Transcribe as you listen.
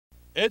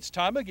It's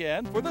time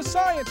again for the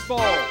Science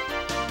Bowl.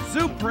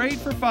 Zoo parade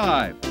for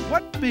 5.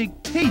 What big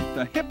teeth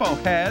the hippo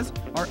has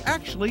are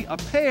actually a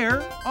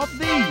pair of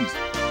these.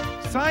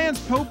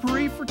 Science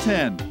potpourri for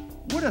 10.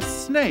 Would a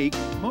snake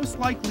most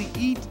likely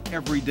eat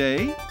every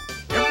day?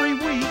 Every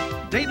week,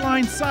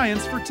 Dateline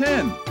Science for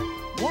 10.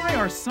 Why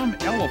are some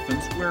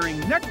elephants wearing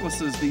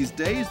necklaces these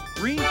days?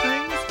 Green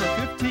things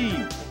for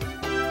 15.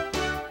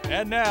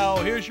 And now,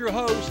 here's your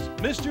host,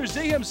 Mr.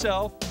 Z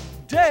himself,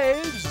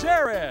 Dave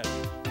Zarin.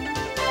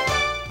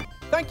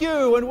 Thank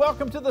you, and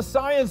welcome to the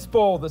Science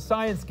Bowl, the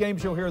science game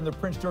show here in the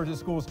Prince George's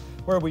Schools,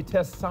 where we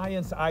test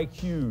science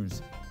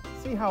IQs.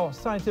 See how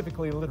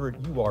scientifically literate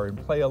you are and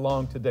play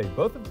along today.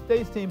 Both of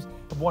today's teams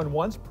have won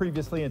once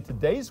previously, and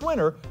today's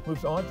winner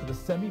moves on to the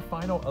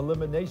semifinal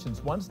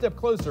eliminations, one step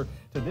closer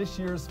to this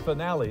year's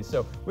finale.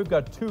 So we've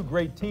got two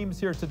great teams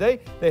here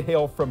today. They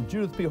hail from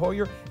Judith P.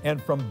 Hoyer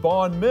and from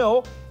Bond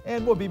Mill,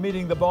 and we'll be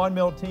meeting the Bond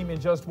Mill team in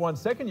just 1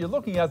 second. You're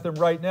looking at them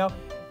right now.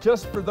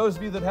 Just for those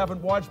of you that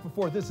haven't watched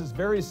before, this is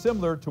very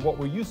similar to what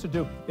we used to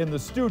do in the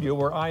studio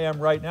where I am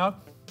right now.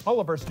 All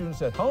of our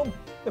students at home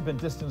have been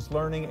distance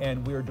learning,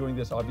 and we are doing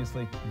this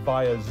obviously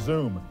via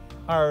Zoom.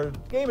 Our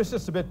game is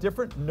just a bit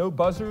different. No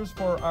buzzers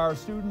for our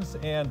students,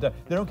 and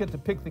they don't get to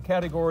pick the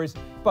categories,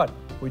 but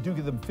we do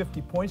give them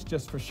 50 points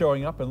just for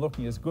showing up and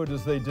looking as good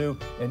as they do.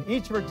 And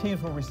each of our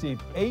teams will receive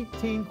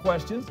 18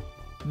 questions,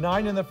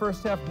 9 in the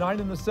first half, 9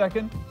 in the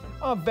second,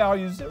 of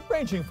values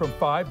ranging from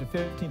 5 to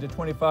 15 to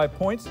 25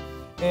 points.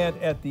 And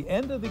at the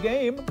end of the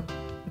game,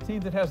 the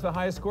team that has the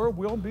highest score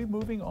will be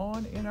moving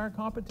on in our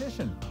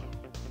competition.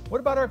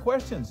 What about our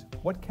questions?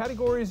 What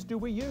categories do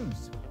we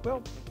use?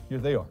 Well, here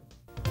they are.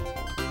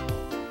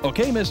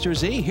 Okay, Mr.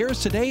 Z,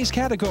 here's today's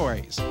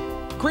categories.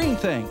 Green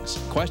things,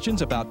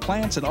 questions about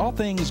plants and all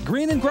things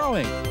green and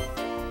growing.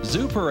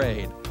 Zoo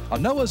parade, a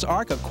Noah's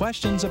Ark of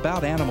questions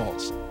about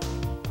animals.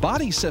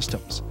 Body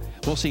systems,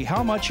 we'll see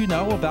how much you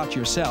know about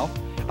yourself,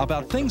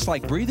 about things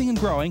like breathing and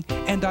growing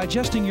and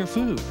digesting your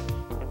food.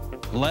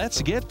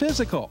 Let's get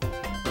physical.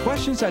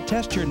 Questions that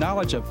test your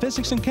knowledge of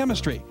physics and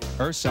chemistry,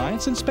 earth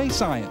science and space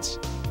science.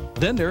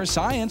 Then there's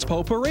science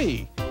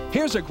potpourri.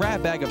 Here's a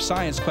grab bag of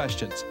science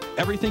questions,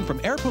 everything from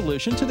air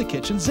pollution to the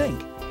kitchen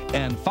sink.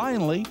 And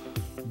finally,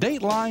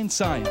 Dateline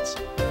Science.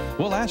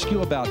 We'll ask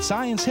you about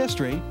science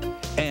history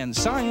and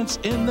science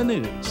in the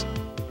news.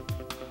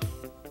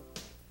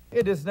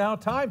 It is now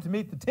time to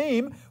meet the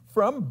team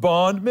from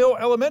Bond Mill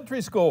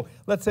Elementary School.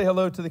 Let's say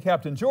hello to the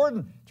captain,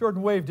 Jordan.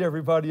 Jordan, wave to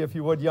everybody if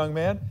you would, young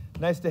man.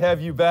 Nice to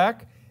have you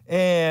back.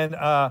 And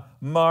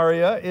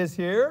Maria is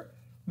here.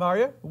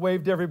 Maria,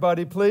 wave to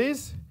everybody,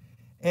 please.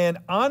 And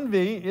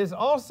Anvi is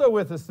also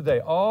with us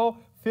today, all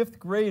 5th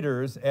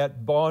graders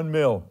at Bond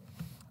Mill.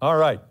 All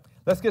right,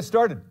 let's get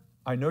started.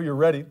 I know you're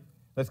ready.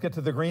 Let's get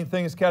to the green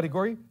things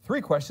category.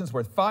 3 questions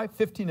worth 5,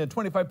 15, and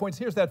 25 points.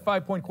 Here's that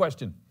 5-point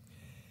question.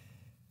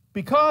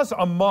 Because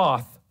a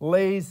moth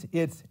lays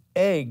its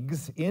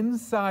eggs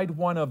inside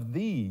one of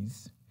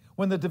these,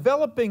 when the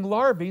developing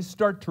larvae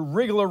start to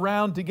wriggle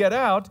around to get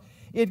out,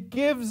 it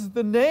gives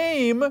the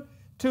name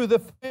to the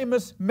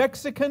famous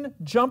Mexican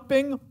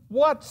jumping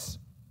what's?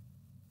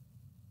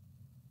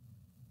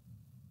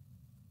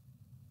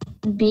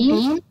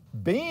 Beans?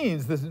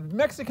 Beans, the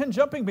Mexican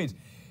jumping beans.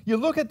 You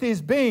look at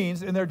these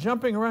beans and they're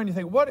jumping around, you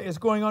think, what is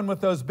going on with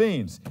those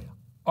beans?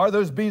 Are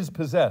those beans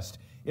possessed?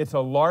 It's a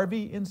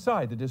larvae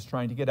inside that is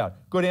trying to get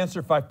out. Good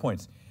answer, 5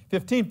 points.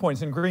 15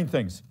 points in green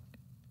things.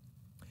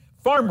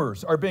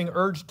 Farmers are being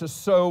urged to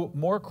sow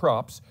more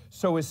crops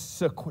so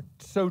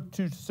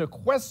to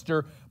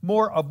sequester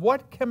more of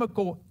what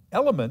chemical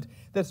element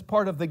that's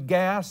part of the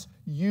gas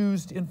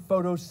used in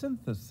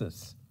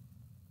photosynthesis?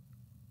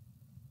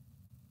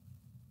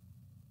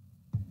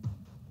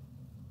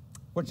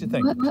 What do you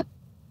think? What?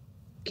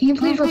 Can you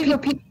please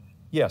repeat?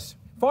 Yes.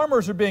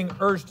 Farmers are being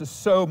urged to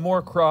sow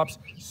more crops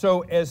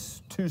so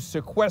as to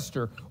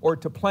sequester or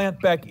to plant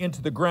back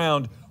into the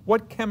ground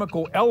what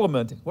chemical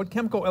element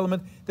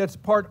that's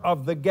part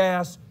of the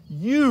gas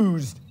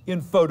used in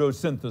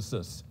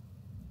photosynthesis.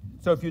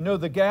 So if you know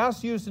the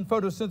gas used in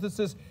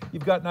photosynthesis,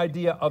 you've got an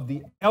idea of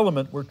the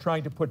element we're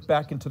trying to put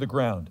back into the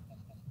ground.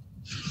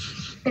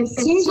 It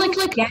seems like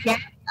gas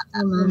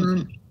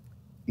element,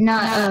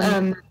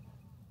 not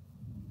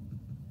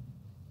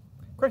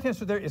Correct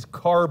answer there is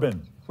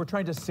carbon. We're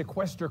trying to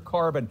sequester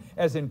carbon,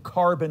 as in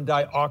carbon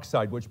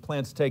dioxide, which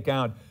plants take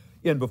out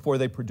in before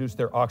they produce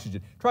their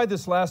oxygen. Try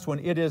this last one.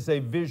 It is a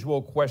visual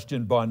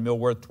question, Bond Mill,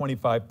 worth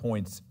 25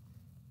 points.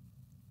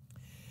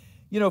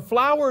 You know,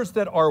 flowers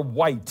that are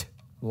white,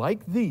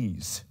 like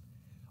these,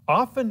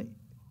 often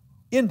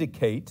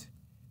indicate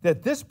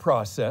that this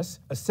process,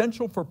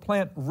 essential for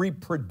plant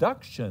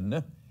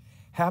reproduction,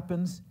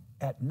 happens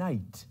at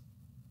night.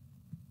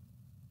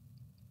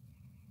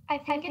 I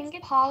think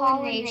it's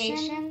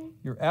pollination.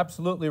 You're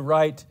absolutely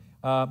right,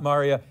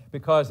 Maria,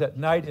 because at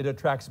night it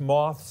attracts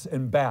moths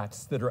and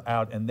bats that are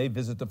out and they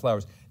visit the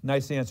flowers.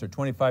 Nice answer,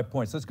 25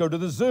 points. Let's go to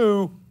the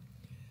zoo.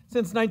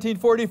 Since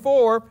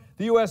 1944,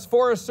 the U.S.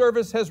 Forest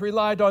Service has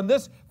relied on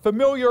this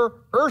familiar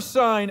earth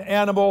sign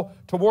animal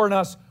to warn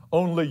us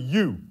only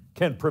you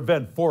can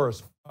prevent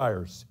forest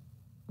fires?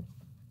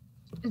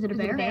 Is it a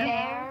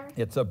bear?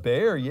 It's a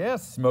bear,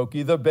 yes.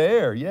 Smokey the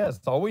Bear, yes.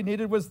 All we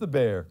needed was the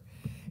bear.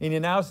 And he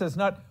now says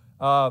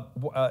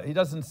he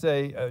doesn't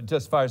say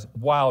just fires,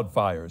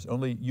 wildfires.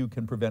 Only you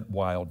can prevent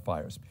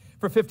wildfires.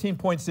 For 15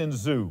 points in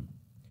Zoo,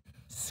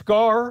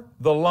 Scar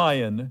the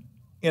lion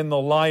in The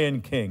Lion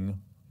King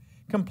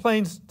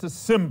complains to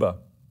Simba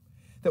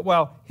that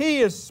while he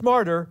is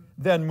smarter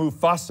than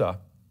Mufasa,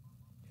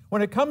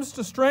 when it comes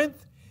to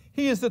strength,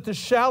 he is at the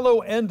shallow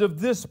end of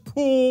this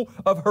pool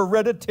of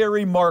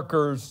hereditary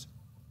markers.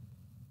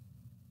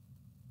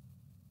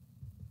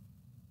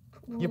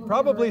 You've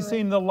probably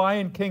seen The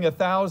Lion King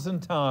 1,000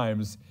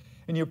 times,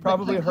 and you've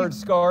probably heard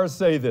Scar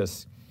say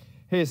this.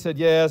 He said,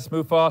 yes,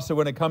 Mufasa,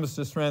 when it comes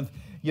to strength,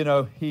 you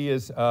know, he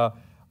is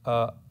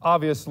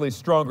obviously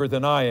stronger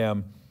than I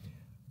am.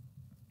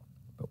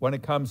 But when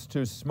it comes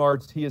to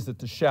smarts, he is at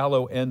the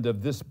shallow end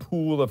of this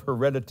pool of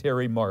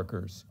hereditary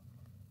markers.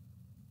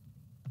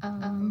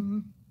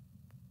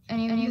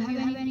 Any of you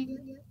have any?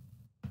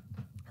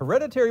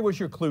 Hereditary was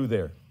your clue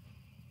there.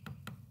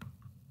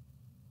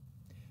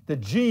 The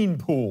gene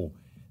pool.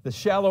 The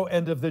shallow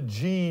end of the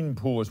gene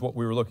pool is what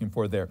we were looking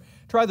for there.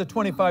 Try the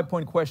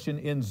 25-point question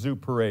in Zoo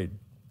Parade.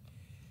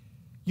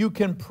 You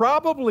can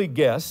probably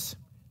guess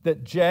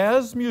that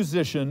jazz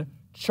musician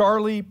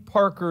Charlie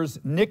Parker's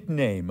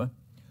nickname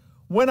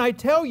when I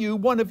tell you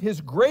one of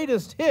his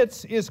greatest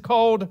hits is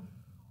called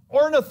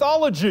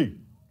Ornithology.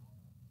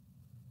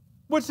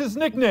 What's his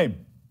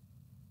nickname?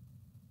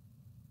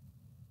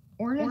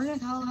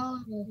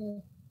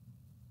 Ornithology.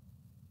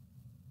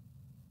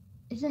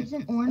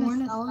 Isn't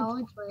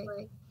ornithology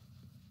like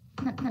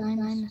not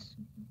dinosaur?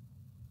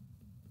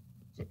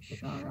 Is it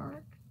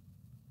shark?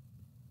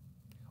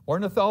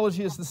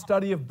 Ornithology is the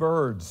study of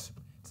birds.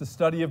 It's the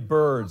study of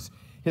birds.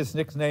 His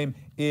nickname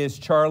is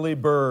Charlie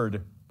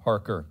Bird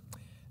Parker.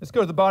 Let's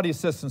go to the body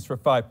systems for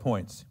 5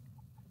 points.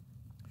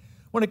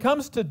 When it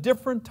comes to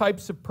different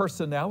types of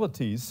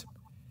personalities,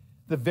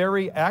 the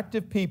very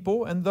active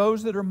people and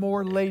those that are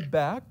more laid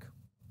back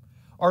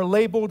are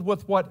labeled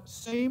with what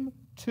same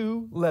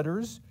 2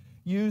 letters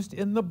used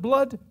in the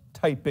blood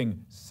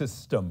typing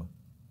system.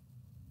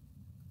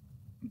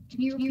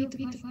 Can you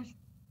repeat the question?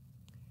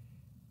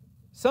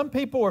 Some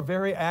people are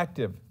very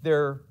active.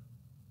 They're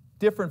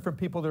different from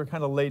people that are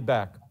kind of laid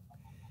back.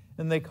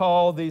 And they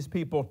call these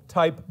people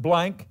type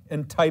blank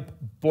and type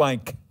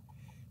blank,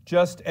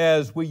 just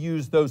as we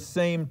use those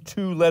same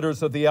 2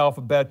 letters of the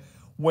alphabet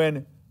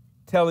when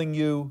telling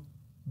you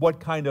what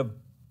kind of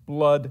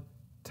blood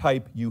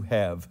type you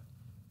have.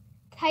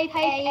 Type A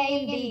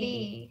and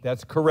B.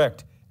 That's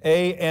correct.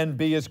 A and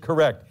B is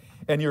correct.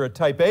 And you're a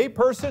type A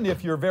person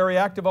if you're very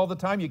active all the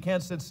time, you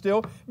can't sit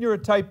still. You're a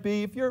type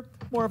B if you're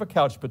more of a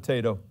couch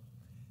potato.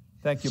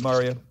 Thank you,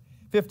 Mario.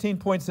 15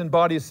 points in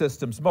body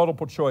systems,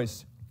 multiple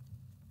choice.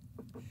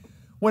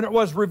 When it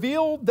was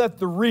revealed that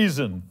the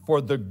reason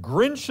for the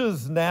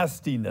Grinch's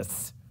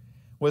nastiness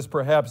was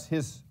perhaps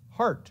his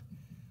heart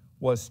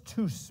was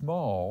too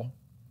small,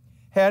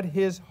 had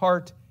his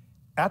heart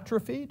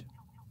atrophied,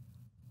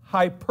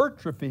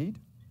 hypertrophied,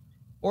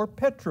 or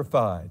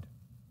petrified?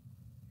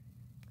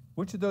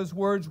 Which of those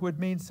words would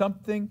mean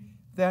something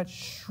that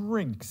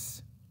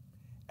shrinks?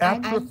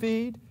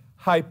 Atrophied,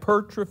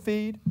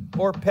 hypertrophied,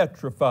 or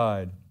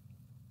petrified?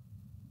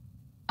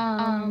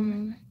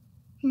 Can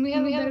we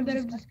have a bit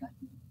of discussion?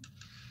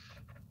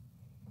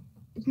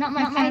 It's not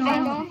my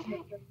final answer,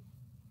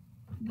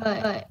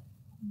 but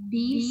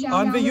B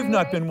sounds Anvi, you've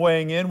not been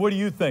weighing in. What do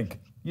you think?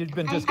 You've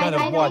been just kind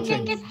of watching. I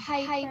think it's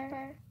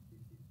hyper.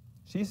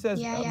 She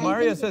says,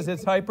 Maria says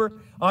it's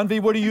hyper.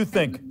 Anvi, what do you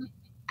think?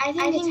 I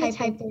think it's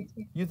hyper.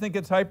 You think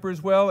it's hyper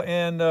as well?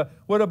 And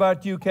what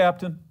about you,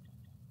 Captain?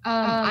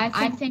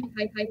 I think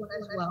hyper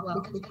as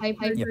well.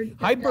 Because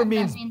hyper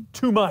means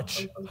too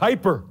much.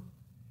 Hyper.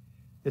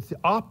 It's the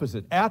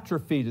opposite.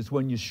 Atrophied is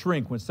when you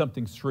shrink, when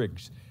something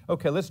shrinks.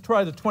 Okay, let's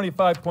try the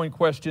 25-point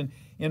question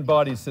in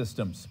body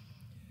systems.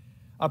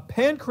 A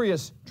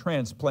pancreas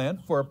transplant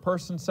for a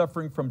person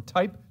suffering from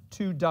type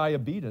 2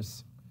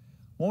 diabetes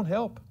won't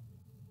help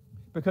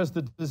because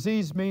the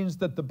disease means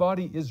that the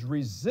body is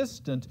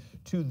resistant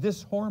to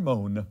this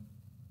hormone.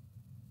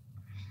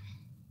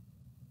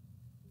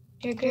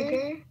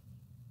 Sugar?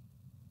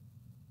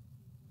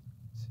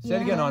 Say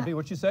it again, Anvi.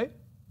 What'd you say?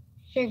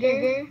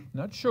 Sugar?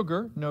 Not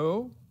sugar,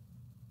 no.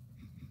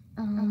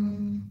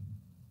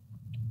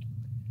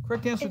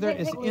 Correct answer there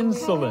is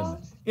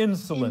insulin.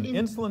 Insulin.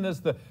 Insulin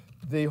is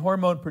the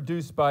hormone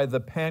produced by the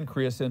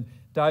pancreas, and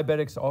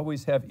diabetics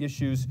always have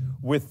issues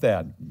with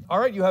that. All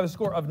right, you have a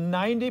score of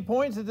 90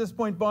 points at this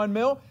point, Bond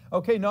Mill.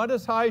 Okay, not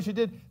as high as you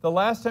did the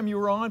last time you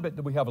were on,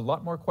 but we have a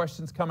lot more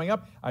questions coming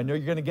up. I know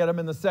you're going to get them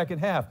in the second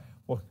half.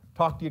 We'll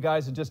talk to you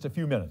guys in just a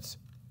few minutes.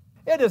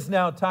 It is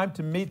now time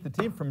to meet the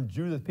team from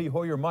Judith P.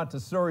 Hoyer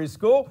Montessori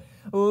School,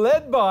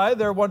 led by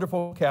their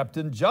wonderful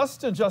captain,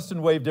 Justin.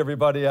 Justin waved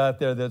everybody out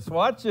there that's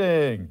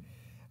watching.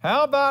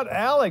 How about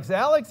Alex?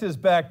 Alex is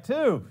back,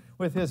 too,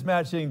 with his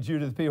matching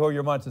Judith P.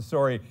 Hoyer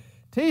Montessori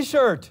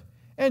T-shirt.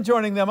 And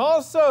joining them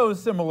also,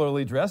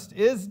 similarly dressed,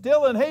 is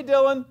Dylan. Hey,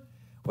 Dylan.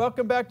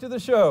 Welcome back to the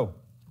show.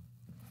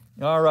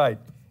 All right.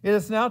 It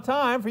is now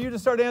time for you to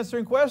start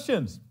answering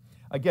questions.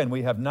 Again,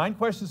 we have 9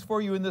 questions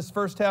for you in this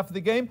first half of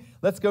the game.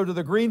 Let's go to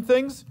the green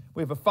things.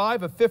 We have a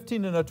 5, a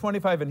 15, and a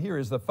 25, and here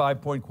is the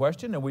 5-point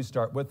question, and we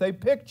start with a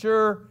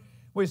picture.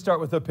 We start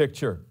with a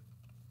picture.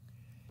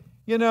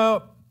 You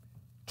know,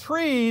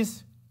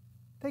 trees,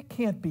 they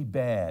can't be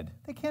bad.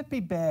 They can't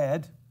be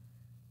bad,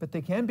 but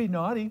they can be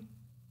naughty.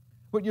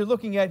 What you're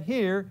looking at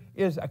here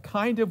is a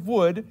kind of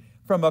wood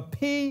from a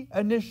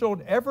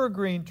P-initialed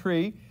evergreen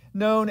tree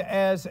known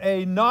as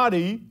a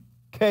knotty,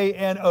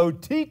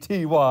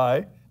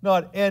 K-N-O-T-T-Y,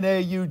 not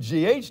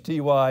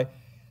N-A-U-G-H-T-Y,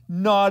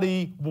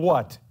 knotty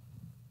what?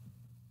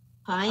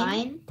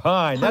 Pine.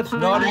 Pine. That's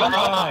knotty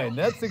pine.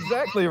 That's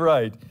exactly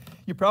right.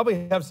 You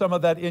probably have some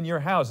of that in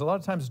your house. A lot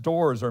of times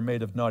doors are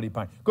made of knotty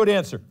pine. Good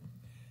answer.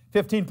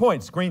 15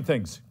 points. Green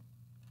things.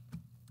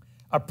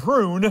 A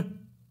prune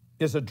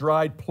is a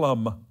dried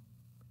plum.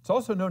 It's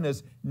also known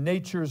as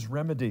nature's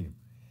remedy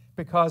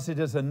because it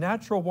is a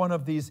natural one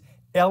of these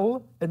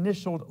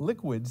L-initialed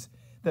liquids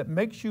that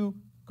makes you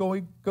go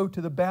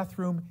to the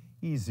bathroom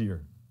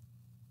easier.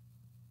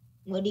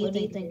 What do you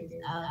think is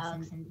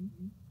Alex?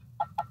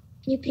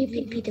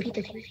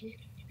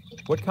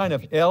 What kind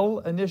of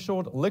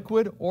L-initialed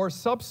liquid or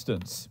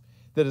substance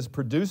that is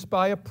produced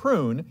by a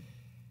prune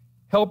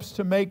helps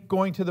to make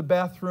going to the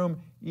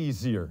bathroom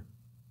easier?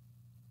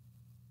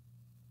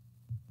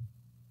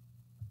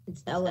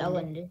 It's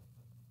Ellen.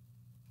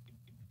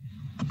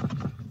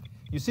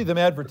 You see them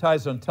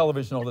advertised on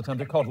television all the time.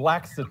 They're called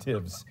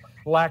laxatives.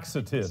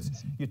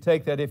 Laxatives. You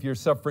take that if you're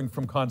suffering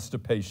from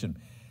constipation.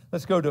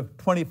 Let's go to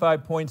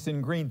 25 points in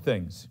green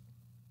things.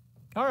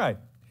 All right.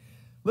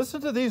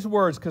 Listen to these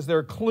words because there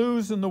are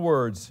clues in the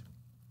words.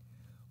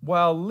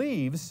 While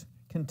leaves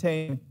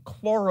contain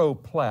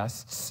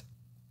chloroplasts,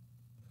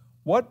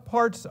 what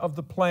parts of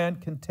the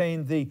plant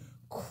contain the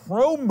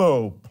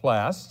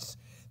chromoplasts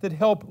that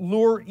help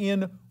lure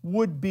in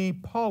would-be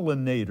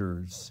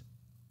pollinators?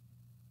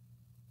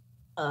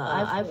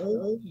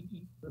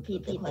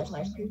 Repeat the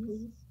question,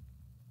 please.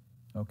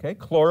 Okay,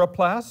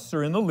 chloroplasts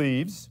are in the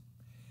leaves,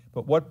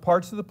 but what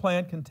parts of the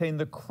plant contain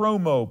the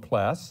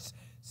chromoplasts,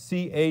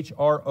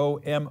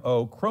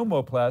 C-H-R-O-M-O,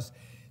 chromoplasts,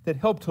 that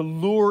help to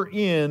lure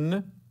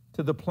in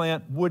to the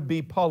plant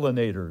would-be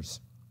pollinators?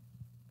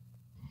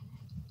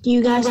 Do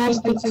you guys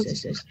think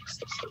this is?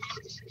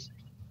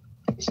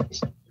 What is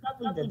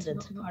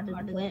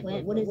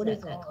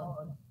that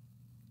called?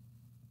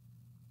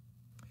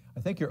 I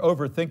think you're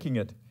overthinking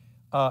it.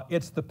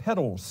 It's the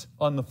petals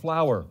on the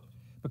flower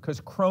because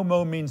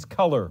chromo means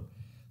color.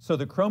 So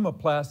the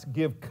chromoplasts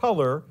give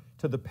color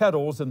to the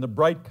petals, and the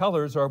bright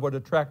colors are what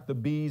attract the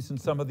bees and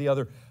some of the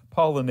other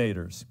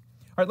pollinators.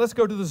 All right, let's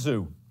go to the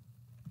zoo.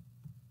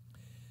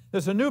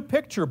 There's a new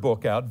picture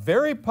book out,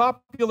 very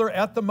popular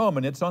at the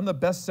moment. It's on the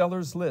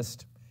bestsellers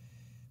list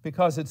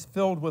because it's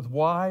filled with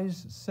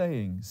wise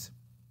sayings.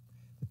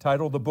 The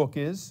title of the book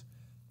is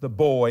The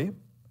Boy,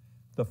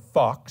 the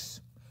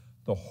Fox,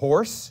 the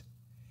Horse,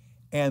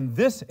 and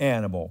this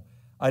animal,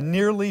 a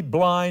nearly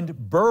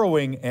blind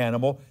burrowing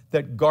animal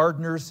that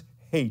gardeners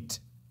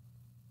hate.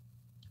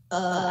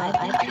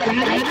 I'm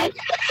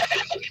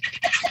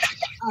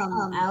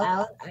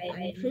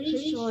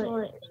pretty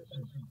sure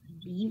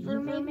beaver,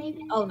 maybe?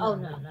 Oh, no.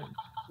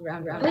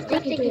 Round. I was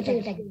thinking a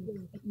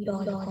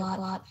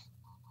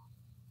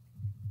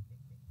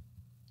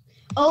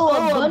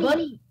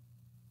bunny.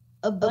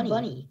 A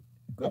bunny.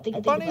 I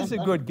think bunny's a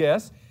good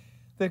guess.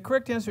 The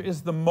correct answer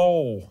is the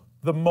mole.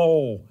 The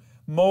mole.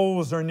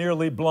 Moles are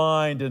nearly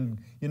blind, and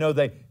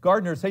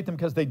gardeners hate them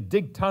because they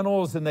dig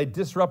tunnels and they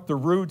disrupt the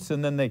roots,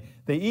 and then they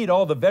eat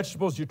all the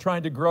vegetables you're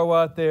trying to grow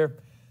out there.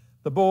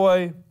 The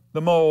boy,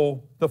 the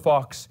mole, the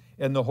fox,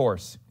 and the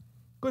horse.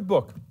 Good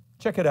book.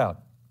 Check it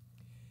out.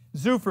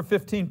 Zoo for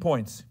 15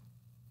 points.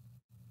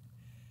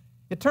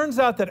 It turns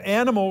out that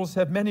animals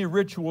have many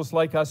rituals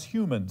like us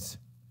humans.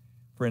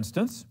 For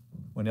instance,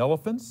 when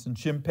elephants and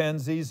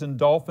chimpanzees and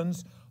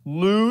dolphins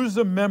lose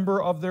a member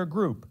of their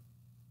group,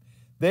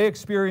 they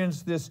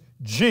experience this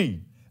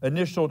G,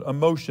 initialed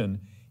emotion,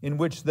 in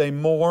which they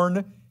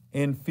mourn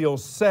and feel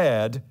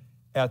sad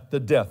at the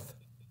death.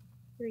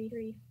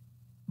 Grief.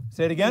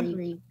 Say it again?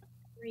 Grief.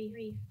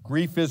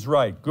 Grief is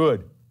right.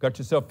 Good. Got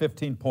yourself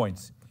 15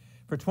 points.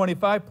 For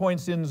 25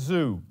 points in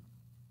zoo.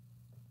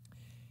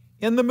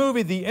 In the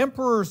movie The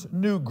Emperor's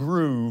New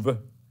Groove,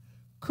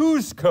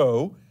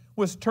 Cuzco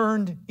was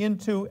turned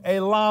into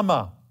a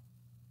llama.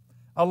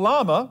 A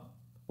llama,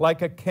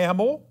 like a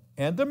camel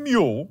and a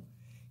mule,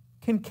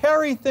 can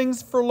carry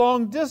things for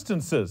long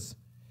distances.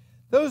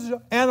 Those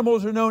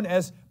animals are known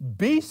as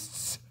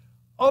beasts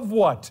of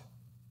what?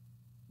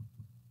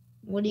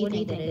 What do you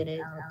think it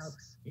is,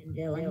 Alex and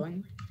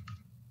Dylan?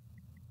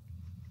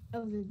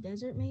 Of the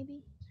desert,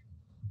 maybe?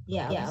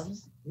 Yeah.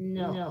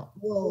 No.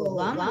 Well,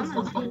 llamas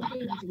live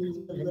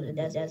in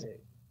the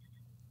desert.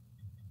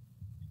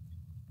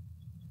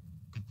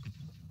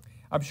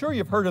 I'm sure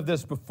you've heard of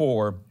this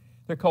before.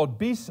 They're called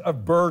beasts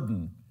of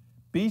burden.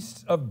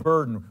 Beasts of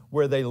burden,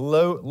 where they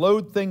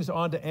load things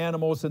onto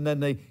animals and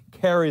then they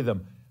carry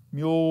them.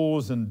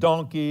 Mules and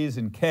donkeys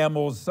and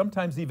camels,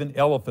 sometimes even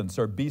elephants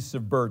are beasts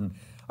of burden.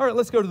 All right,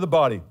 let's go to the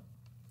body.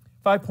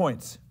 5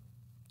 points.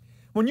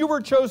 When you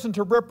were chosen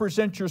to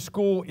represent your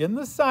school in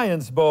the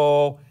Science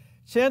Bowl,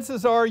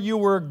 chances are you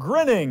were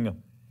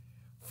grinning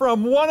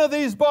from one of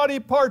these body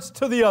parts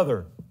to the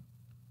other.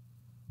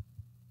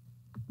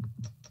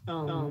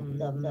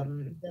 The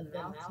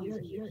mouth,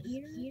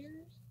 ears.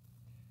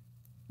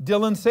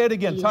 Dylan, say it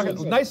again. Talk it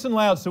nice and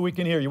loud so we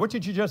can hear you. What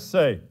did you just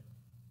say?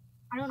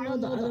 I don't know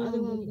the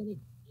other one,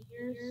 but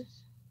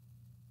ears.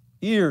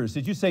 Ears.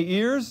 Did you say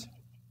ears?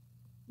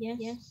 Yes.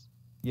 Yes.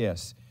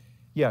 Yes.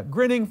 Yeah,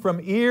 grinning from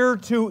ear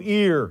to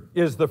ear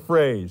is the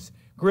phrase.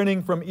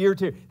 Grinning from ear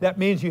to ear. That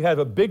means you have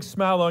a big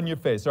smile on your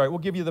face. All right, we'll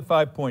give you the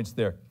 5 points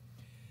there.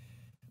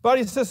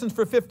 Body assistance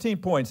for 15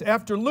 points.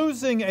 After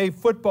losing a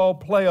football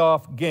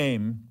playoff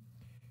game,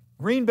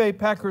 Green Bay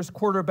Packers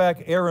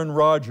quarterback Aaron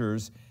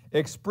Rodgers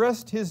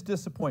expressed his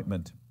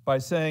disappointment by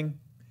saying,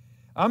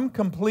 "I'm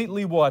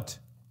completely what?"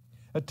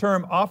 A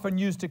term often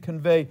used to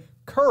convey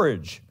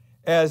courage,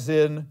 as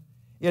in,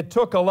 it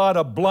took a lot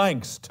of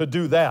blanks to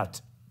do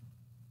that.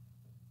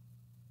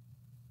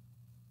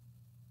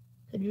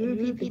 Could you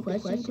repeat the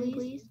question,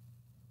 please?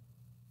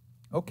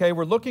 Okay,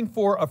 we're looking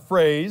for a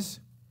phrase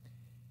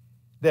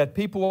that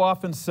people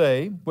often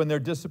say when they're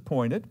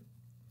disappointed.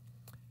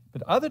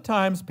 But other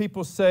times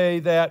people say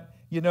that,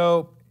 you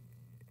know,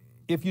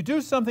 if you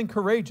do something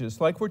courageous,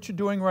 like what you're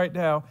doing right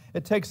now,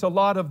 it takes a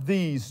lot of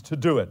these to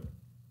do it.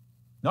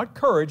 Not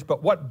courage,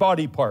 but what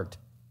body part?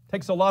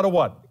 Takes a lot of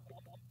what?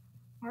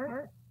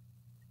 Heart.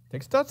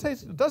 It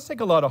does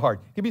take a lot of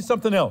heart. Give me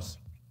something else.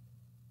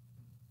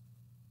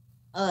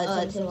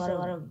 It takes a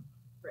lot of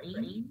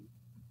brain.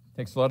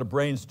 Takes a lot of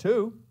brains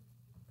too.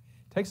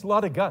 Takes a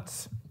lot of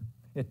guts.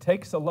 It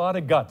takes a lot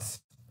of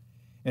guts.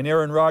 And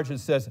Aaron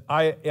Rodgers says,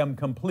 I am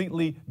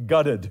completely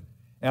gutted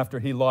after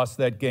he lost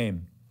that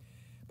game.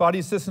 Body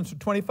assistance for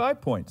 25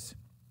 points.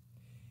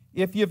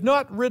 If you've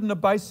not ridden a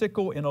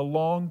bicycle in a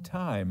long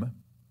time,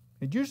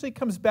 it usually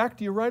comes back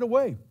to you right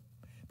away.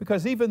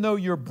 Because even though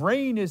your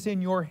brain is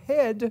in your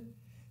head,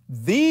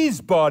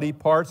 these body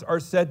parts are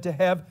said to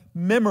have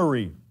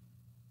memory.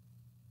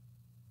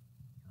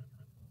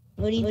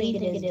 What do you think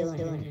it is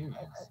doing?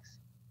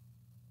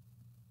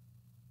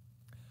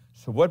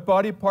 So what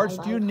body parts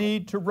do you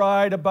need to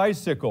ride a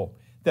bicycle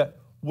that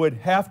would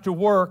have to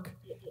work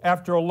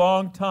after a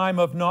long time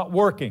of not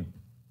working?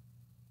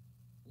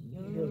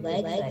 Your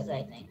legs,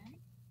 I think.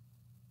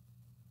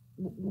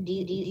 Do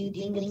you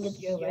think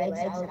it's your legs?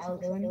 I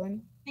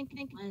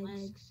think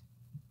legs.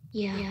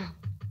 Yeah.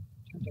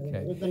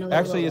 Okay.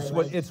 Actually,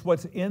 it's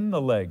what's in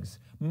the legs.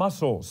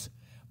 Muscles.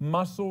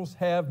 Muscles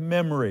have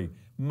memory.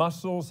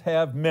 Muscles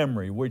have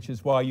memory, which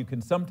is why you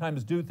can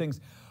sometimes do things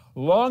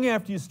long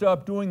after you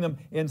stop doing them,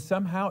 and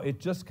somehow it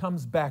just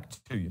comes back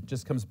to you. It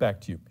just comes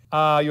back to you.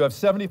 You have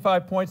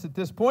 75 points at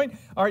this point.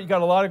 All right, you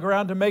got a lot of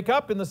ground to make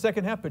up in the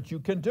second half, but you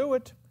can do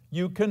it.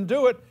 You can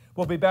do it.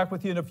 We'll be back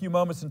with you in a few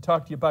moments and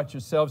talk to you about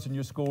yourselves and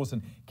your schools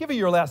and give you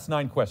your last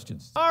 9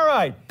 questions. All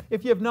right,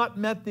 if you have not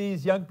met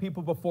these young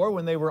people before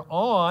when they were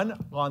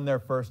on their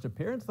first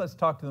appearance, let's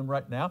talk to them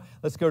right now.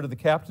 Let's go to the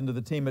captain of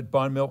the team at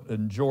Bond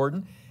Milton,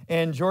 Jordan.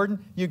 And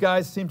Jordan, you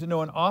guys seem to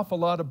know an awful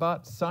lot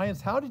about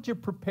science. How did you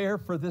prepare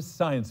for this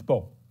Science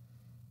Bowl?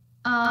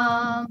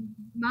 My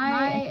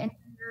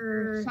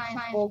entire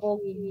science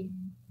bowl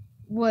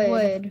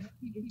would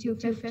do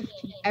 2:15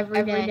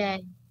 every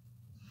day.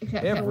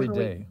 Every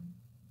day.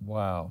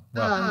 Wow.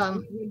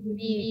 Would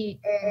meet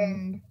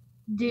and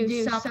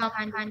do some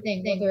kind of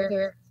thing,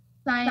 whether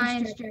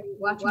science street,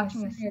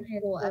 watching a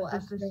school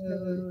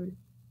episode,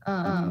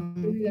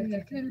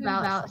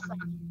 about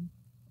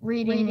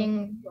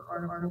reading the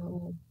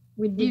article.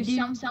 We do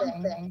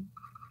something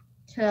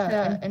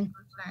to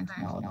improve science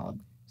knowledge.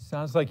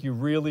 Sounds like you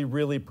really,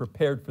 really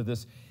prepared for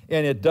this,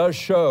 and it does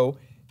show.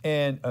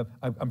 And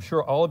I'm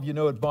sure all of you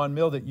know at Bond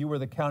Mill that you were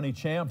the county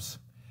champs.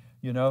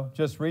 You know,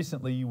 just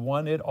recently you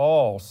won it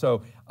all.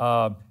 So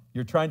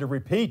you're trying to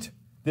repeat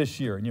this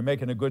year, and you're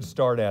making a good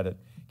start at it.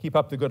 Keep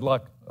up the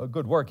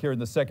good work here in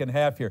the second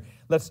half here.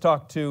 Let's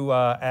talk to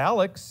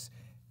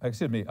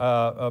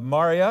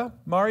Maria.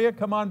 Maria,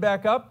 come on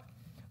back up.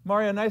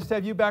 Maria, nice to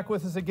have you back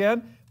with us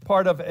again.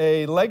 Part of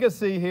a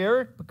legacy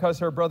here because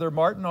her brother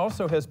Martin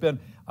also has been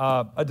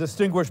a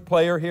distinguished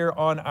player here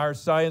on our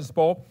Science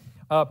Bowl.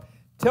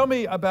 Tell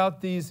me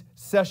about these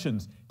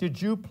sessions. Did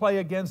you play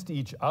against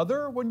each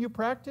other when you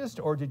practiced,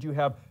 or did you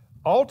have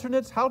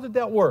alternates? How did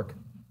that work?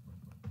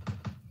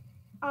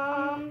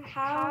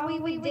 How we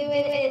would do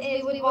it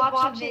is we would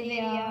watch a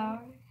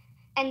video,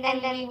 and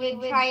then we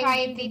would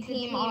try to beat the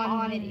team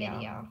on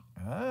video.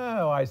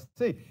 Oh, I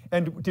see.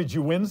 And did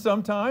you win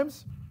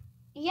sometimes?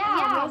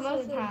 Yeah, most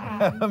of the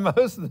time.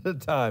 Most of the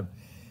time.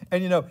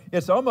 And you know,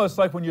 it's almost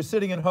like when you're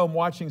sitting at home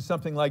watching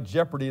something like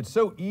Jeopardy. It's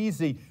so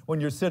easy when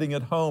you're sitting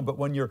at home, but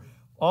when you're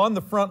on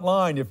the front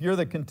line, if you're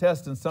the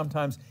contestant,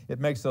 sometimes it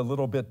makes it a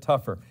little bit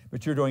tougher.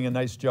 But you're doing a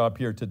nice job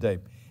here today.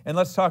 And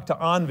let's talk to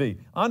Anvi.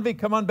 Anvi,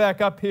 come on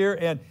back up here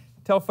and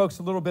tell folks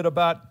a little bit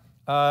about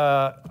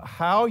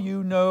how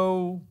you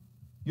know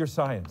your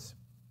science?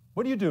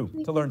 What do you do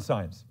to learn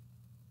science?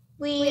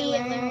 We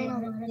learn a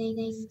lot of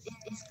things in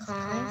this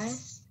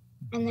class,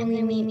 and then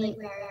we meet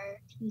with our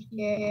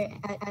teacher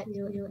at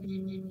 2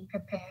 and we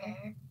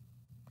prepare.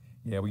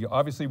 Yeah,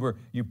 well,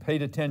 you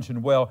paid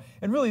attention well.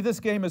 And really, this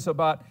game is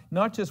about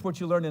not just what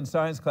you learn in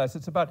science class,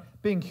 it's about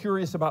being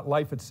curious about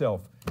life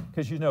itself.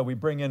 Because, you know, we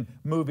bring in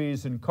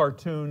movies and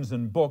cartoons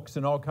and books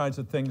and all kinds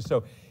of things.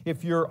 So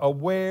if you're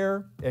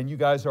aware, and you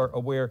guys are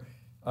aware,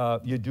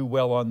 you do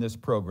well on this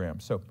program.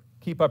 So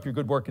keep up your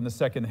good work in the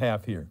second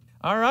half here.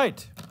 All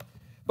right.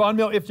 Bond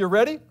Mill, if you're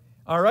ready.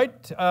 All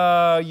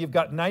right. You've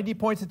got 90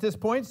 points at this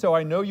point, so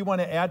I know you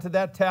want to add to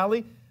that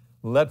tally.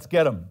 Let's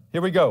get them.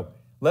 Here we go.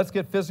 Let's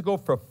get physical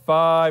for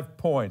 5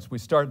 points. We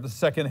start the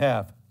second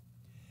half.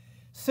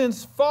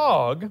 Since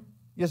fog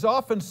is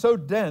often so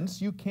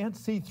dense you can't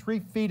see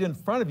 3 feet in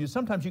front of you,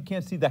 sometimes you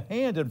can't see the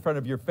hand in front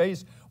of your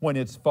face when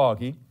it's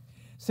foggy.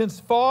 Since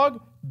fog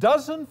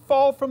doesn't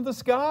fall from the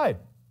sky,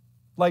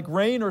 like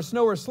rain or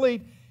snow or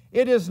sleet,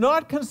 it is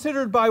not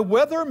considered by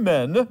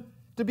weathermen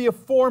to be a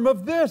form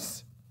of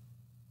this.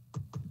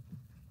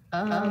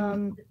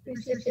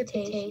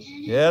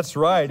 Precipitation. That's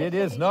right. It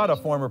is not a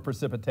form of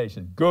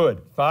precipitation.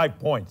 Good. 5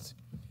 points.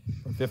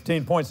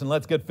 15 points, and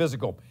let's get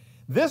physical.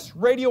 This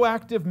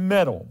radioactive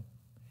metal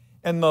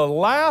and the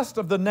last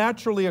of the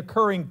naturally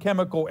occurring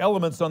chemical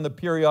elements on the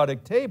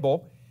periodic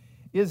table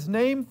is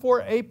named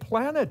for a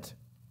planet.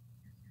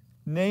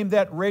 Name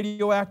that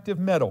radioactive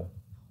metal.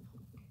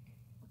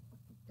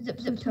 Is it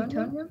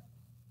plutonium?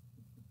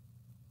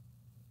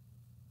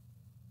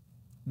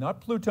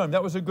 Not plutonium.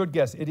 That was a good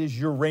guess. It is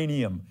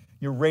uranium.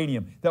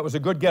 Uranium. That was a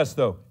good guess,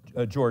 though,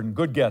 Jordan.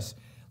 Good guess.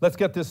 Let's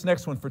get this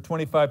next one for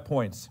 25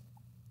 points.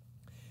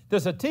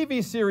 There's a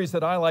TV series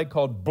that I like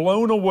called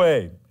Blown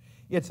Away.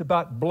 It's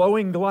about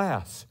blowing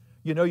glass.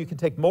 You know, you can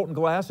take molten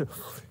glass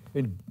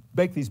and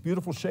make these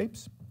beautiful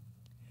shapes.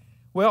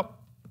 Well,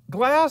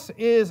 glass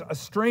is a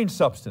strange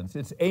substance.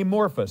 It's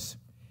amorphous.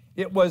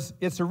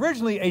 It's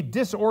originally a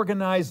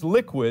disorganized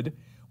liquid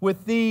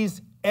with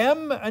these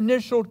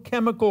M-initialed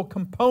chemical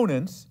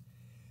components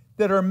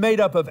that are made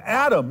up of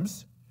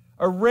atoms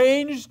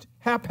arranged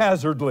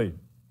haphazardly.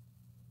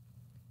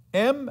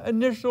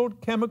 M-initialed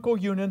chemical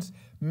units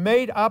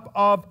made up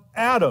of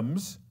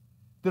atoms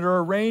that are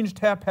arranged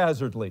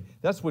haphazardly.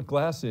 That's what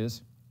glass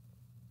is.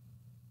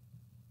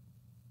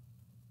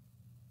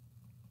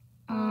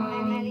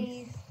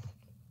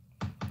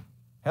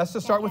 Has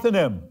to start with an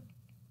M.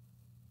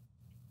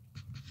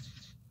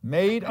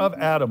 Made of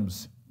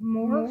atoms.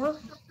 Not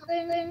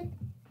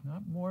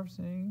morphs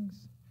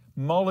things.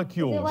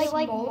 Molecules. Is it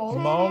like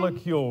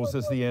molecules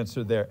is the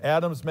answer there.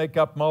 Atoms make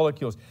up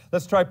molecules.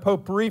 Let's try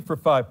potpourri for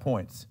 5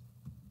 points.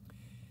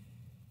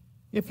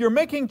 If you're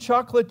making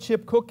chocolate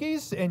chip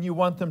cookies and you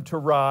want them to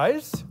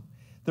rise,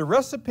 the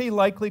recipe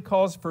likely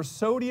calls for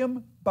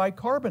sodium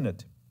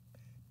bicarbonate,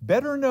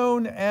 better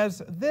known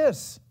as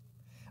this,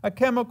 a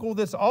chemical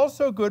that's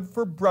also good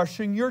for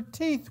brushing your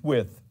teeth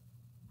with.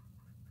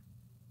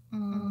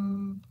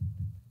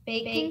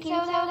 Baking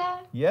soda?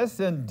 Yes,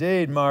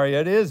 indeed,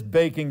 Maria. It is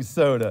baking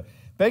soda.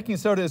 Baking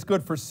soda is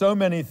good for so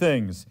many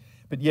things.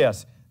 But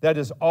yes, that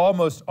is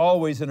almost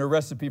always in a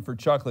recipe for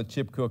chocolate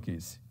chip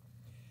cookies.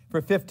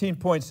 For 15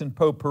 points in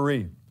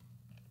potpourri.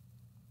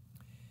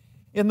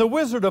 In The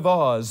Wizard of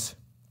Oz,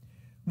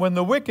 when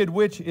the Wicked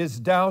Witch is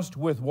doused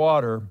with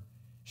water,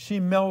 she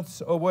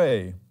melts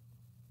away.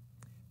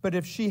 But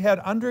if she had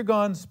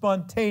undergone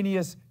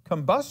spontaneous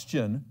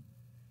combustion,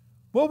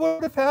 what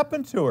would have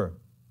happened to her?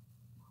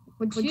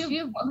 Would she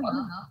have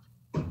blown up?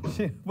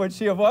 Would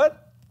she have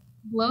what?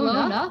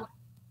 Blown up?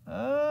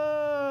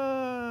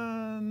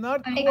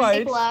 Not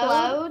quite.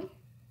 Explode?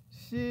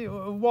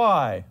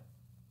 Why?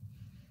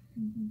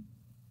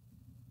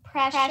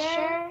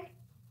 Pressure?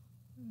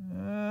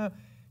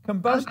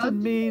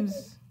 Combustion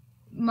means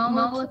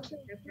Molecule.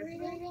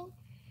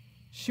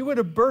 she would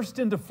have burst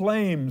into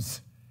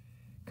flames.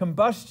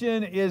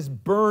 Combustion is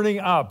burning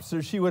up,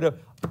 so she would have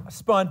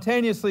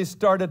spontaneously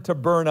started to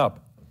burn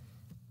up.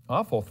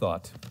 Awful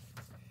thought.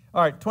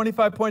 All right,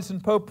 25 points in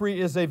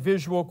potpourri is a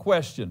visual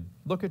question.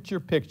 Look at your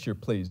picture,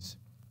 please.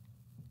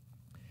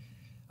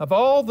 Of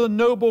all the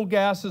noble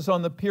gases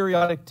on the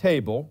periodic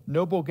table,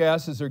 noble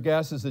gases are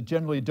gases that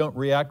generally don't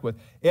react with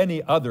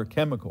any other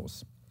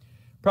chemicals.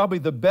 Probably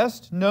the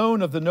best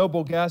known of the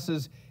noble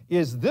gases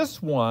is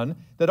this one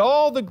that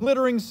all the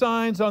glittering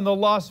signs on the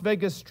Las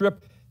Vegas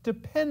Strip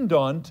depend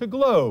on to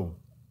glow.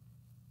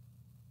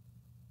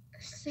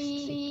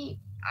 See,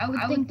 I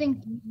would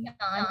think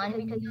neon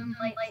because neon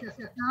lights up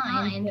the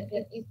sign, but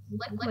it's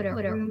liquid or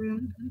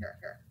room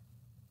temperature.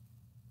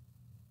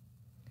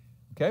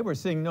 Okay, we're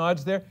seeing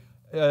nods there.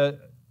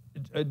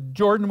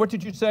 Jordan, what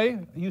did you say?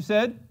 You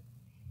said?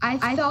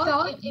 I thought it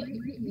was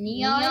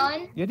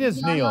neon. It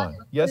is neon.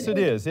 Yes, it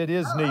is. It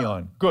is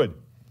neon. Good.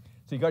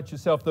 So you got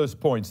yourself those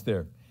points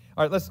there.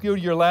 All right, let's go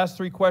to your last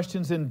 3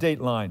 questions in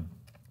Dateline.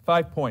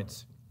 5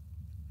 points.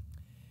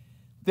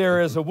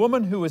 There is a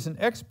woman who is an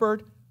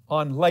expert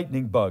on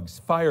lightning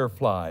bugs,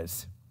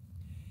 fireflies.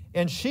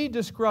 And she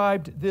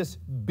described this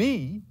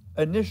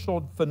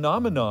B-initialed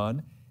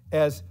phenomenon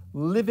as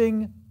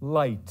living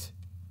light?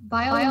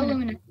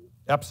 Bioluminescence.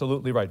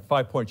 Absolutely right.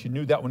 5 points. You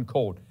knew that one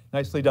cold.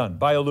 Nicely done.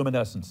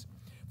 Bioluminescence.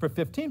 For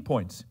 15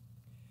 points.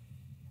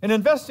 An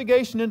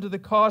investigation into the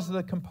cause of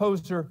the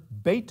composer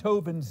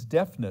Beethoven's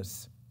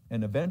deafness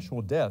and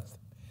eventual death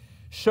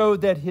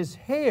showed that his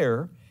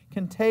hair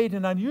contained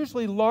an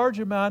unusually large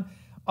amount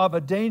of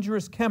a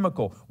dangerous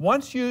chemical,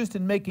 once used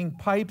in making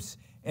pipes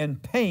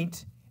and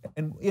paint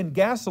and in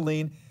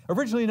gasoline,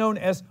 originally known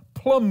as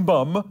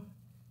plumbum,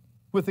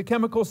 with the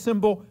chemical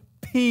symbol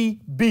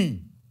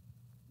PB.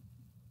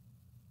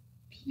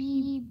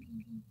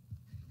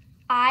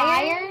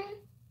 Iron?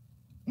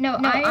 No,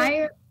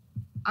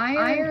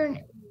 iron.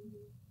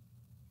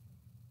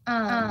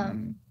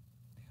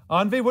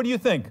 Anvi, what do you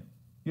think?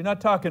 You're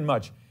not talking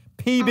much.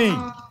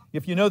 PB.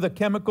 If you know the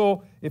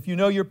chemical, if you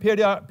know your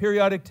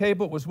periodic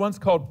table, it was once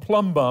called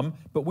plumbum,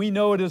 but we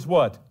know it as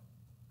what?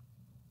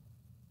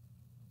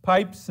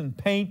 Pipes and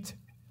paint.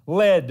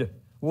 Lead.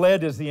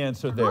 Lead is the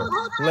answer there.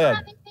 Lead.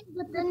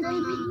 But then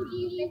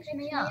PB mixed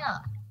me up.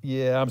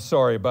 Yeah, I'm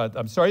sorry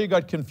you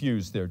got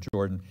confused there,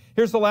 Jordan.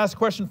 Here's the last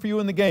question for you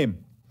in the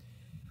game.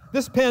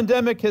 This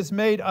pandemic has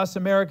made us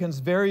Americans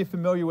very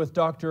familiar with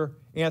Dr.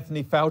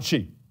 Anthony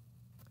Fauci,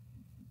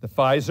 the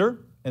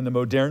Pfizer and the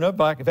Moderna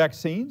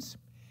vaccines,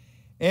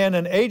 and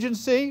an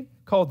agency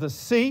called the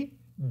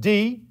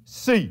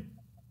CDC,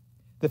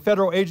 the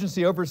federal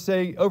agency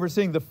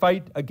overseeing the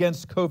fight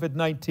against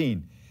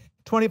COVID-19.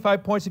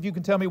 25 points if you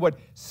can tell me what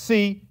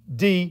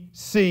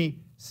CDC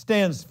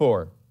stands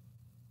for.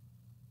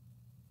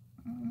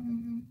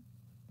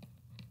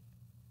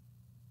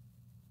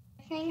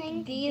 I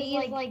think D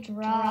is like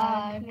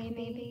drug,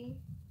 maybe.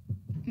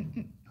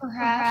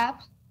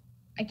 Perhaps.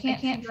 I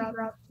can't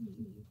figure out.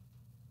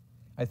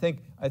 I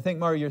think,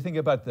 Mario, you're thinking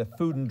about the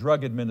Food and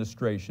Drug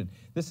Administration.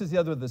 This is the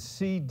other, the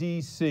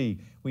CDC.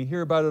 We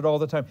hear about it all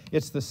the time.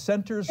 It's the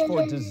Centers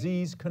for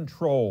Disease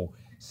Control.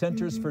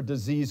 Centers for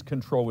Disease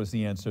Control is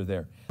the answer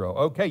there.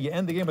 Okay, you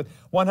end the game with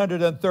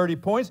 130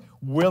 points.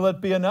 Will it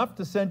be enough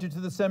to send you to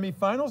the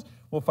semifinals?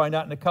 We'll find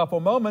out in a couple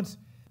moments.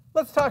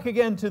 Let's talk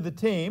again to the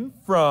team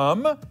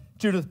from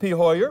Judith P.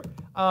 Hoyer.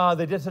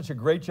 They did such a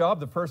great job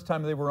the first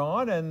time they were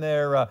on, and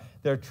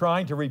they're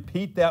trying to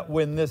repeat that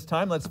win this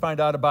time. Let's find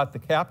out about the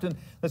captain.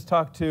 Let's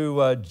talk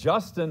to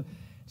Justin.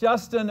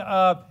 Justin,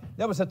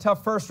 that was a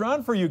tough first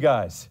round for you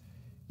guys.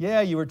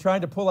 Yeah, you were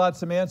trying to pull out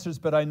some answers,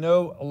 but I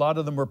know a lot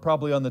of them were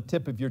probably on the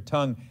tip of your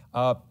tongue.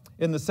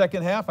 In the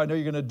second half, I know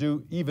you're going to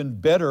do even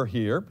better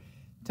here.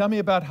 Tell me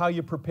about how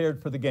you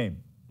prepared for the game,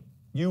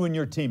 you and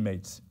your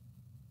teammates.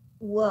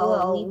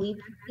 Well, we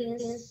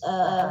practice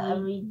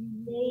every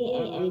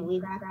day, and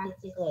we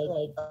practice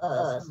like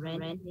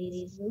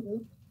randomly,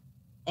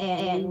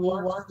 and we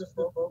watch the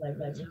football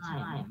every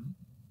time.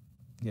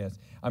 Yes,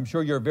 I'm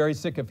sure you're very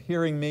sick of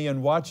hearing me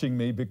and watching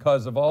me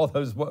because of all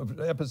those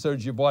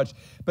episodes you've watched.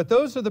 But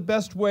those are the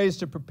best ways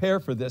to prepare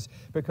for this,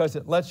 because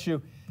it lets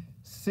you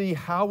see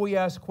how we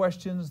ask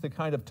questions, the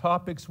kind of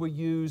topics we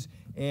use,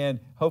 and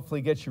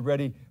hopefully get you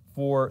ready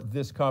for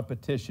this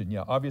competition.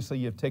 Yeah, obviously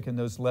you've taken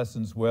those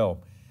lessons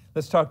well.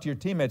 Let's talk to your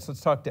teammates.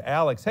 Let's talk to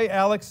Alex. Hey,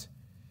 Alex,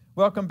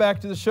 welcome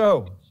back to the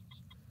show.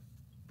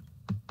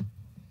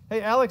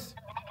 Hey, Alex,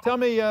 tell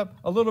me a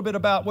little bit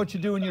about what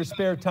you do in your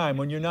spare time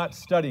when you're not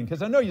studying,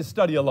 because I know you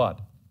study a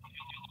lot.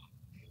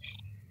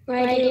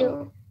 I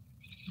do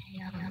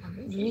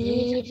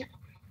read,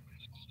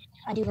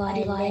 I do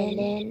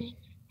violin,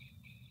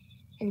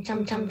 and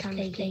sometimes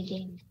play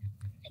games.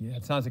 Yeah,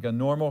 it sounds like a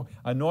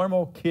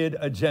normal kid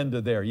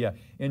agenda there. Yeah,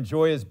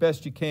 enjoy as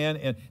best you can.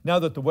 And now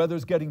that the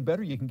weather's getting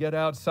better, you can get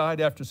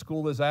outside after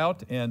school is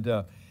out. And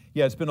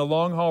yeah, it's been a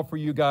long haul for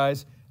you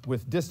guys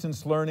with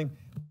distance learning,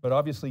 but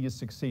obviously you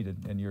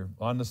succeeded and you're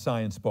on the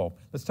Science Bowl.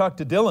 Let's talk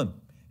to Dylan.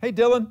 Hey,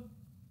 Dylan,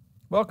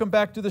 welcome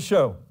back to the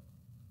show.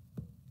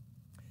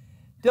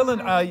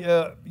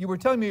 Dylan, you were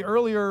telling me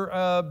earlier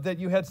that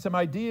you had some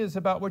ideas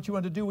about what you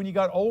wanted to do when you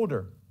got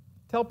older.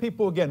 Tell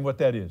people again what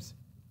that is.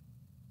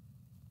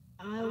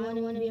 I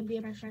want to be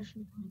a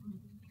professional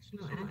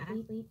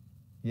athlete.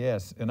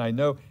 Yes, and I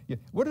know.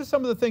 What are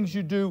some of the things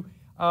you do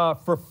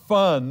for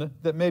fun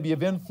that maybe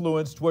have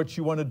influenced what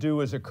you want to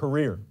do as a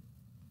career?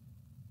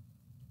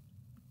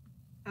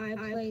 I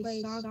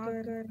play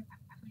soccer,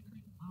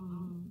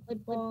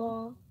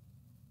 football.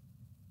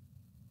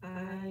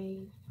 I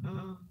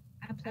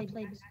play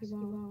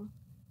basketball.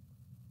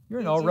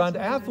 You're an all-round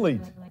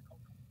athlete.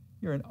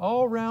 You're an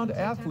all-round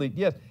athlete.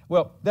 Yes.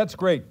 Well, that's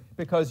great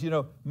because, you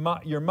know,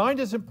 your mind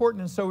is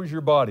important and so is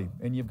your body.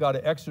 And you've got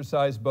to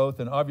exercise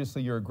both. And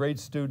obviously, you're a great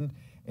student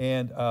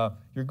and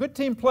you're a good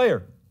team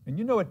player. And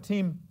you know what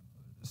team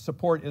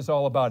support is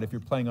all about if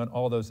you're playing on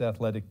all those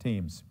athletic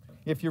teams.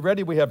 If you're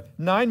ready, we have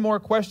 9 more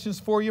questions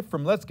for you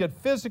from Let's Get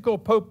Physical,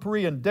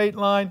 Potpourri, and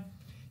Dateline.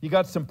 You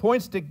got some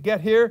points to get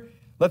here.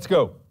 Let's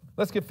go.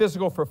 Let's get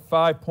physical for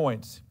 5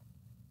 points.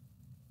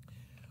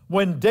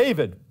 When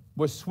David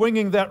was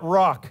swinging that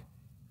rock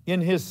in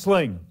his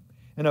sling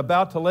and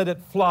about to let it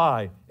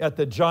fly at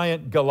the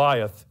giant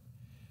Goliath,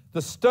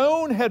 the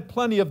stone had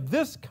plenty of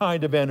this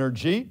kind of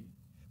energy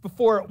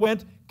before it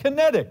went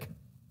kinetic.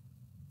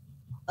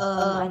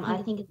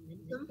 I think it's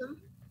momentum.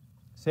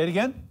 Say it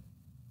again.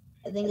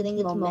 I think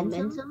it's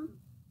momentum.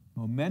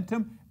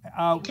 Momentum.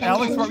 Alex,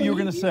 what were you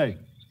going to say?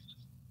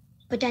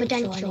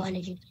 Potential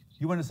energy.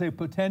 You want to say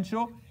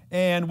potential?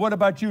 And what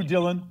about you,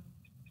 Dylan?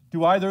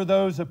 Do either of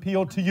those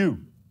appeal to you?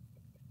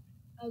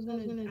 I'm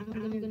gonna do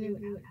Alex.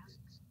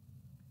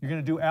 You're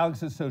going to do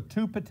Alex's, so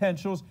 2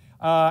 potentials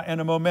and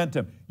a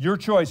momentum. Your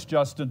choice,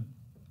 Justin.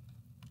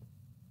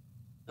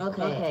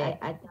 Okay,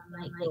 I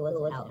might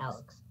go with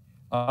Alex.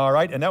 All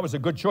right, and that was a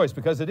good choice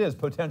because it is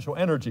potential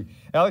energy.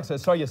 Alex, I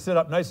saw you sit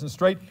up nice and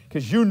straight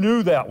because you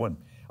knew that one.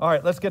 All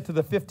right, let's get to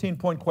the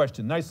 15-point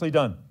question. Nicely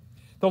done.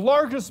 The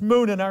largest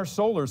moon in our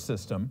solar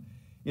system,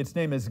 its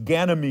name is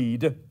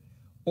Ganymede,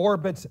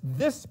 orbits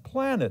this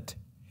planet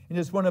and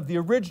is one of the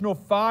original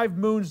 5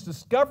 moons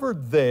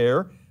discovered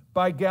there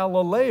by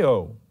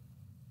Galileo.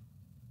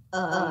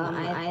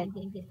 I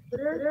think it's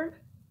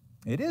Jupiter.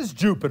 It is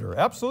Jupiter.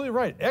 Absolutely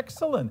right.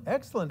 Excellent,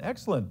 excellent,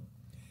 excellent.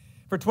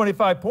 For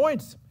 25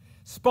 points,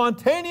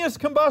 spontaneous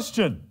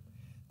combustion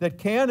that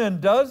can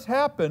and does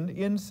happen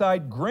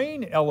inside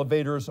grain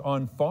elevators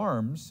on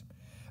farms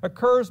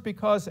occurs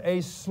because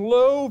a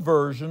slow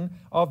version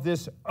of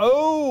this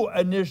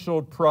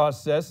O-initial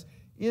process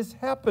is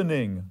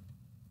happening.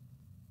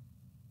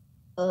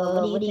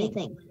 What do you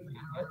think,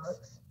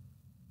 Alex?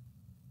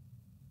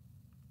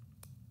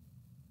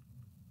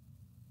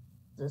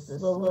 The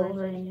slow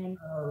version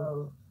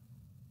of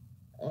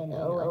an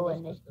O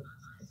initial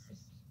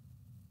process.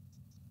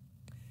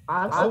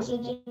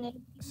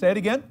 Oxygenate? Say it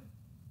again.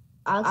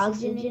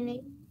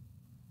 Oxygenate?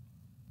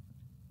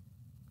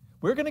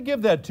 We're going to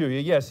give that to you.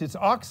 Yes, it's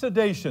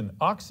oxidation.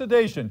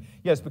 Oxidation.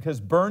 Yes,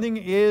 because burning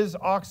is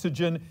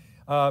oxygen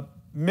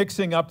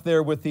mixing up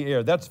there with the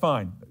air. That's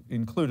fine,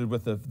 included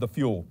with the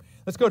fuel.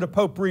 Let's go to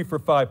potpourri for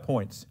 5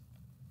 points.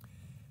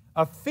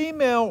 A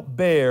female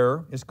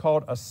bear is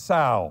called a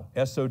sow,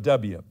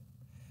 S-O-W.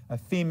 A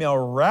female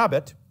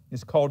rabbit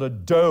is called a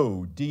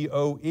doe,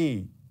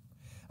 D-O-E.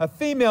 A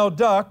female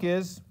duck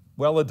is,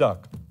 well, a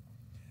duck.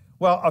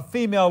 Well, a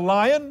female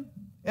lion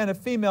and a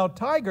female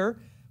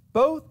tiger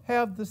both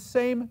have the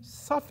same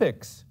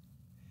suffix.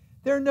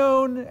 They're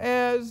known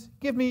as,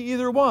 give me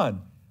either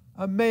one,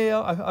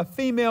 a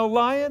female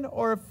lion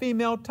or a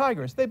female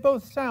tigress. They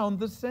both sound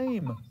the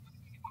same.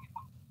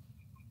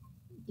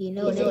 You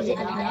know,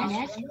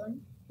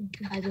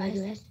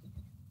 Tigress.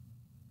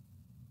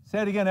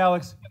 Say it again,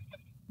 Alex.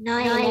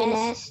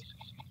 Lioness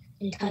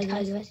and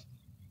tigress.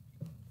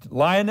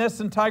 Lioness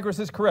and tigress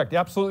is correct.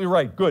 Absolutely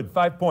right. Good.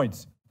 5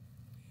 points.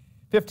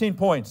 15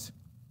 points.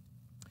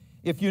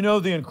 If you know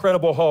the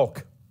Incredible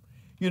Hulk,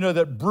 you know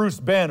that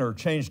Bruce Banner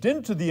changed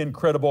into the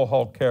Incredible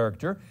Hulk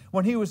character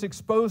when he was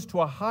exposed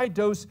to a high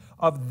dose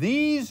of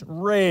these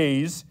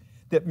rays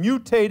that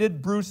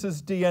mutated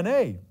Bruce's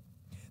DNA.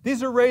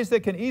 These are rays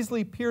that can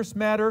easily pierce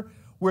matter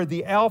where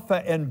the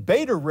alpha and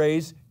beta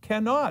rays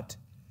cannot.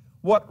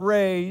 What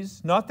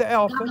rays, not the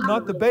alpha,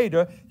 not the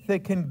beta, they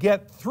can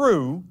get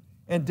through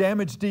and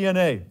damage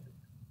DNA?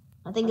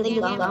 I think it's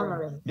gamma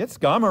rays. It's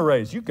gamma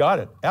rays. You got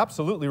it.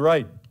 Absolutely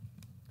right.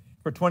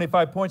 For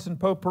 25 points in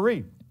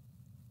potpourri.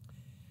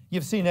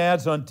 You've seen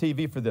ads on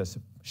TV for this.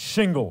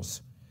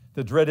 Shingles,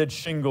 the dreaded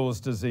shingles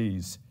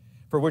disease,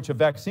 for which a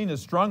vaccine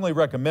is strongly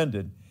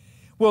recommended,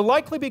 will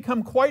likely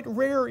become quite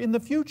rare in the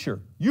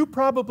future. You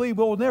probably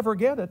will never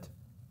get it,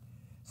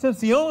 since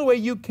the only way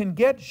you can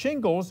get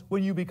shingles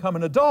when you become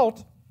an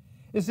adult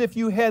is if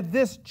you had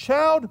this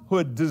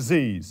childhood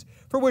disease,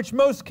 for which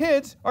most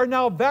kids are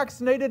now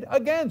vaccinated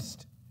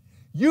against.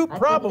 You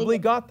probably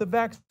got the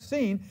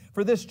vaccine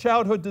for this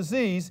childhood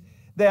disease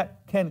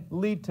that can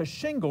lead to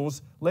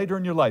shingles later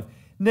in your life.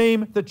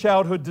 Name the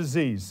childhood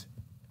disease.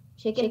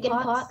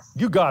 Chickenpox?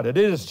 You got it.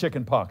 It is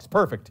chickenpox.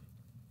 Perfect.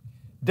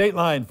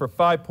 Dateline for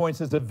 5 points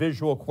is a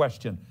visual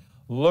question.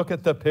 Look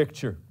at the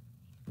picture.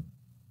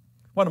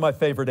 One of my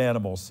favorite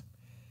animals,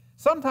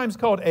 sometimes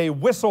called a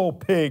whistle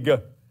pig.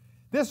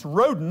 This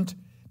rodent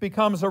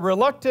becomes a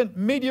reluctant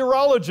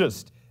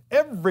meteorologist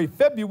every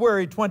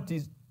February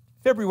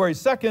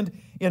 2nd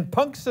in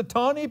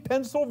Punxsutawney,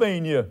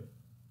 Pennsylvania.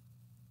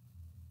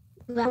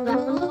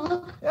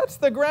 That's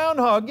the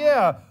groundhog,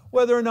 yeah.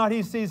 Whether or not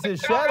he sees his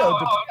shadow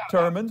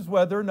determines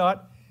whether or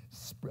not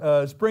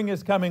spring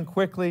is coming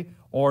quickly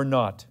or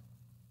not.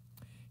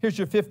 Here's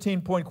your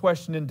 15-point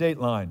question in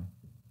Dateline.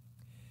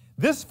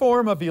 This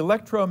form of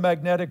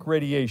electromagnetic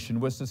radiation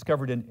was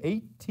discovered in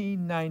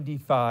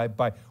 1895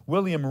 by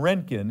William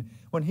Röntgen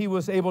when he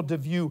was able to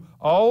view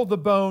all the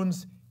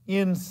bones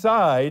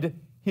inside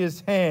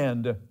his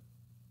hand.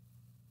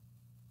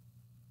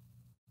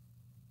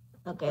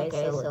 Okay,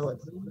 so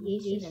it's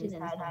radiation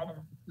inside of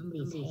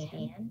somebody's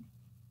hand.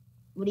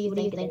 What do you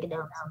think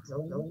about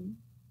going?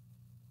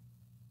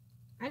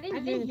 I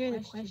didn't hear the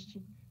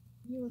question.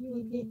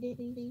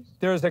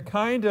 There's a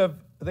kind of,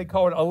 they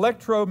call it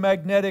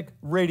electromagnetic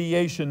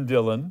radiation,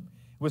 Dylan. It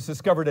was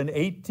discovered in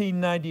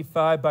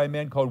 1895 by a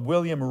man called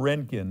William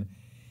Röntgen.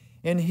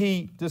 And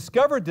he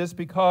discovered this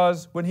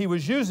because when he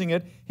was using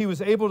it, he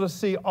was able to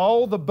see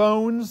all the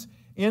bones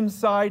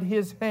inside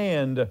his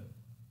hand.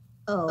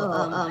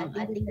 I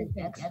think it's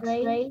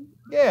X-ray.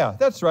 Yeah,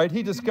 that's right.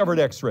 He discovered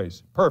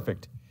X-rays.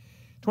 Perfect.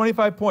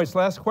 25 points.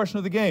 Last question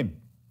of the game.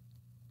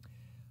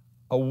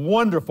 A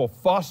wonderful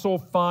fossil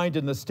find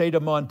in the state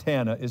of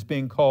Montana is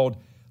being called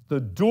the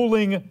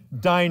dueling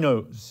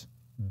dinos.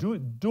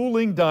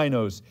 Dueling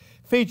dinos,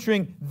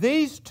 featuring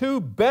these two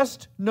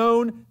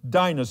best-known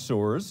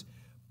dinosaurs,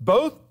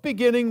 both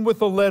beginning with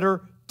the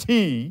letter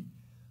T,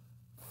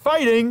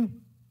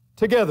 fighting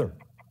together.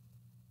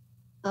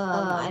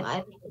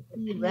 I think it's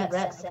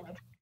T-Rex.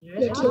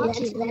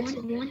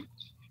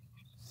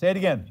 Say it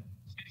again.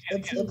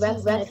 It's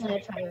T-Rex and a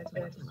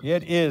Triceratops.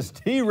 It is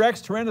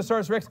T-Rex,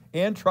 Tyrannosaurus Rex,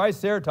 and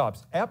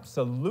Triceratops.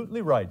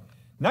 Absolutely right.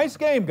 Nice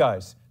game,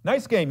 guys.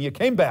 Nice game. You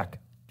came back.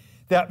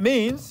 That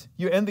means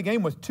you end the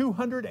game with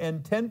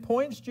 210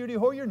 points. Judy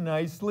Hoyer,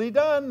 nicely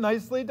done.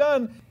 Nicely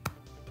done.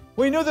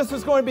 We knew this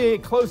was going to be a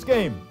close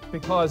game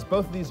because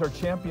both of these are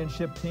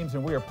championship teams,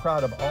 and we are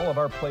proud of all of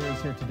our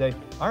players here today.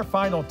 Our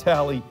final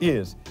tally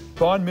is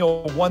Bond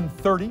Mill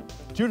 130,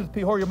 Judith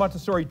P. Hoyer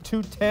Montessori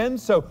 210.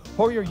 So,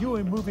 Hoyer, you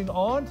are moving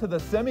on to the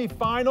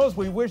semifinals.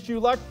 We wish you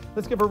luck.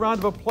 Let's give a round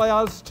of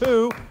applause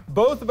to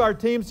both of our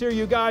teams here.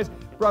 You guys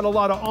brought a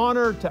lot of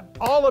honor to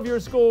all of your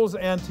schools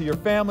and to your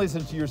families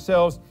and to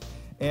yourselves.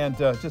 And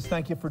just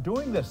thank you for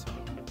doing this.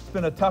 It's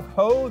been a tough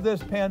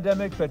this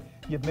pandemic, but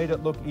you've made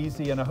it look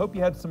easy, and I hope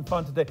you had some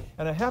fun today,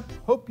 and I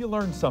hope you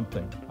learned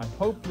something. I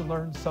hope you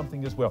learned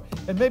something as well.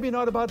 And maybe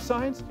not about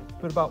science,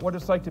 but about what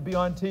it's like to be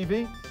on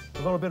TV,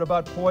 a little bit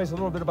about poise, a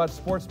little bit about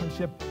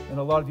sportsmanship, and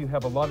a lot of you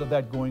have a lot of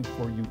that going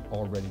for you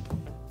already.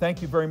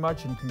 Thank you very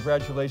much, and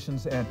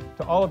congratulations. And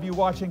to all of you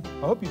watching,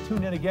 I hope you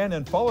tune in again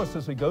and follow us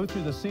as we go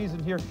through the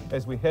season here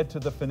as we head to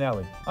the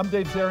finale. I'm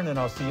Dave Zarin, and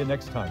I'll see you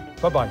next time.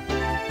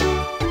 Bye-bye.